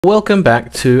Welcome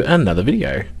back to another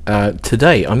video.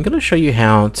 Today I'm going to show you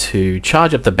how to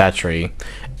charge up the battery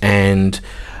and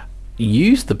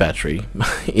use the battery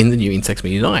in the new Instax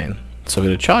Mini 9. So we're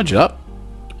going to charge it up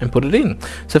and put it in.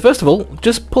 So first of all,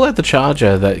 just pull out the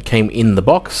charger that came in the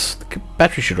box. The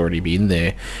battery should already be in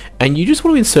there, and you just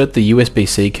want to insert the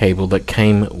USB-C cable that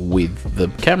came with the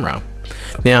camera.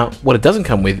 Now what it doesn't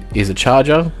come with is a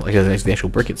charger, like there's the actual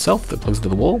brick itself that plugs into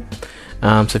the wall.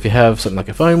 So if you have something like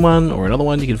a phone one or another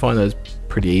one, you can find those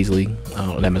pretty easily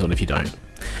on Amazon if you don't.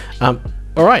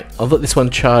 Alright, I've let this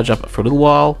one charge up for a little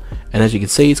while, and as you can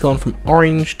see it's gone from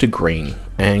orange to green,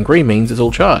 and green means it's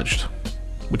all charged,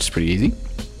 which is pretty easy.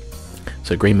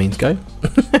 So green means go.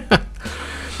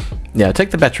 Now take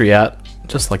the battery out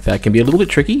just like that. It can be a little bit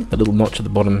tricky. The little notch at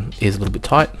the bottom is a little bit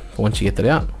tight, but once you get that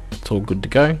out it's all good to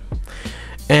go.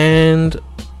 And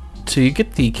to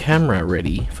get the camera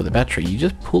ready for the battery, you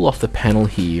just pull off the panel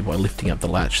here by lifting up the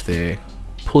latch there,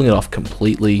 pulling it off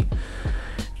completely,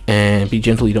 and be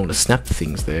gentle, you don't want to snap the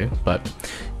things there. But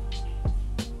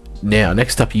now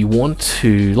next up you want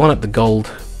to line up the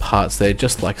gold parts there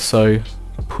just like so,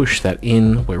 push that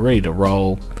in, we're ready to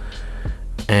roll.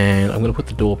 And I'm going to put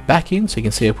the door back in so you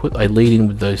can see I lead in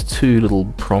with those two little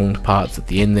pronged parts at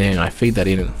the end there, and I feed that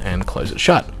in and close it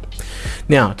shut.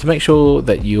 Now, to make sure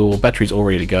that your battery's all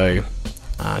ready to go,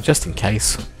 just in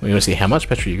case we want to see how much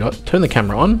battery you got, turn the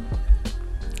camera on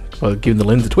by giving the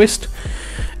lens a twist,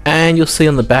 and you'll see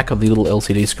on the back of the little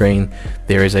LCD screen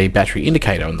there is a battery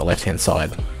indicator on the left hand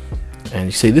side, and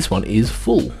you see this one is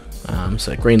full.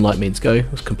 So green light means go.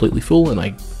 It was completely full, and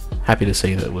I'm happy to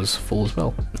see that it was full as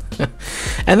well.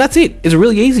 And that's it. It's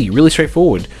really easy, really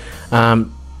straightforward.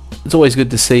 It's always good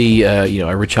to see a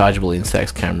rechargeable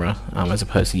Instax camera as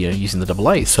opposed to using the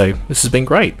AA. So this has been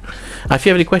great. If you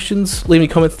have any questions, leave me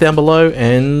comments down below,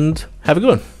 and have a good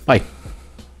one.